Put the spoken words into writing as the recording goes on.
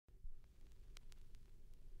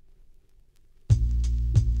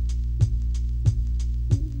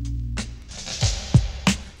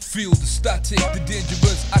Feel the static, the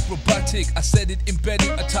dangerous, acrobatic. I said it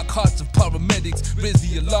embedded, attack hearts of paramedics. Raise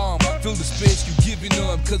the alarm, fill the space you giving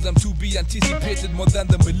them. Cause I'm to be anticipated more than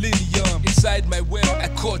the millennium. Inside my web, I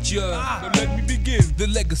caught ya. Now let me begin. The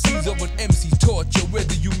legacies of an MC torture.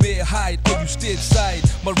 Whether you may hide or you stay inside.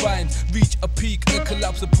 My rhymes reach a peak and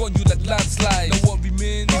collapse upon you like landslide. Now what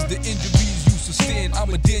remains is the injuries you sustain. I'm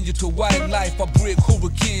a danger to wildlife, I break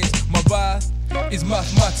hurricanes. My rise is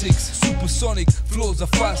mathematics, supersonic. Flows are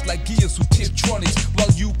fast like gears who Tiptronics. While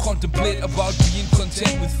you contemplate about being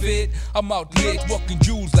content with fate, I'm out late, walking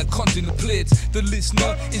jewels like continent plates. The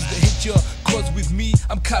listener is the hitcher, cause with me,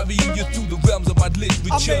 I'm carrying you through the realms of my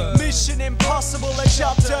literature. I make mission impossible, a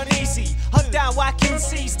job done easy. Hunt down whacking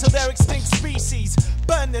seas till they're extinct species.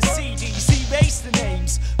 Burn the CDs, erase the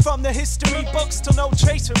names from the history books till no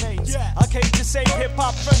trace remains. I came to save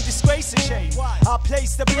hip-hop from disgrace and shame. I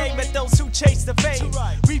place the blame at those who chase the fame.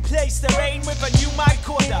 Replace the rain with a new mic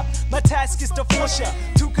order. My task is to force ya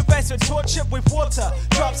to confess with torture with water.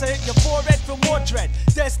 Drops hit your forehead for more dread.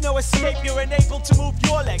 There's no escape, you're unable to move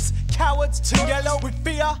your legs. Cowards turn yellow with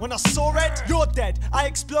fear. When I saw red, you're dead. I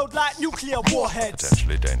explode like nuclear warheads.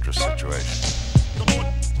 Potentially dangerous situation.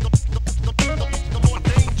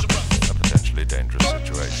 A potentially dangerous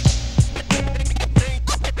situation.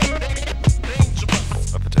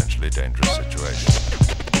 A potentially dangerous situation.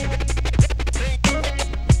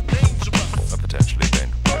 A potentially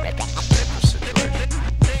dangerous situation.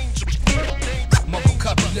 My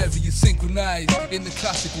vocabulary is synchronized in the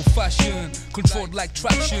classical fashion, controlled like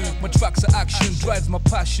traction. My tracks are action, drives my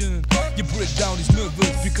passion. Your breakdown is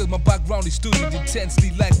nervous because my background is studied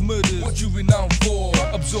intensely like murder. What you renowned for?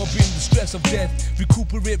 Absorbing the stress of death,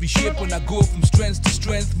 recuperate, reshape when I go from strength to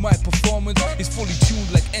strength. My performance is fully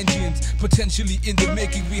tuned like engines. Potentially in the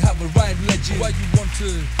making, we have a rhyme legend. Why you want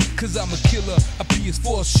to? Cause I'm a killer, I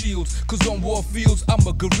PS4 shields. Cause on war fields, I'm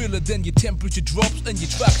a gorilla. Then your temperature drops and your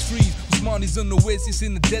tracks freeze. Usmaan is an oasis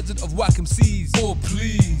in the desert of whack MCs. Oh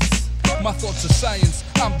please, my thoughts are science,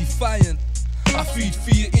 I'm defiant. I feed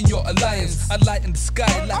fear in your alliance. I lighten the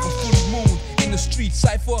sky like a full moon. In the street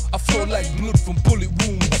cypher, I flow like blood from bullet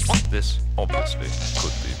wounds. This obviously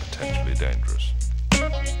could be potentially dangerous.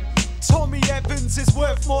 Tommy Evans is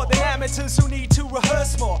worth more than amateurs who need to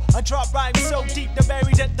rehearse more. I drop rhymes so deep they're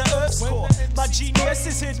buried at the earth's core. My genius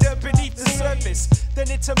is hidden beneath the surface. Then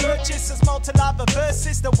it emerges as multi-lava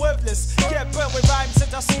verses. The worthless get burnt with rhymes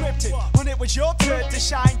that are scripted. When it was your turn to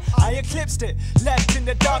shine, I eclipsed it. Left in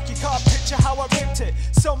the dark, you can't picture how I ripped it.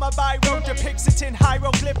 So my biro depicts it in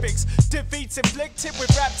hieroglyphics. Defeats inflicted with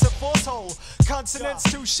raps of force hole. Consonants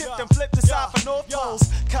to shift and flip the south and north poles.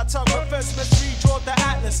 Cartographers must redraw the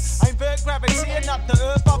atlas. I invert gravity and not the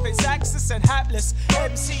earth off its axis and hapless.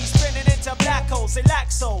 MC spinning into black holes, they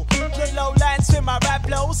lack soul. The lowlands with my rap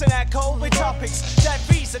blows and echo with topics that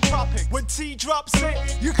V's a tropic. When T drops it,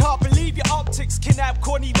 you can't believe your optics. Kidnap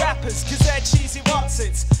corny rappers cause they're cheesy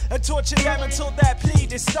what's-its and torture them until their plea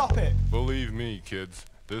is stop it. Believe me, kids,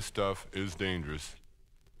 this stuff is dangerous.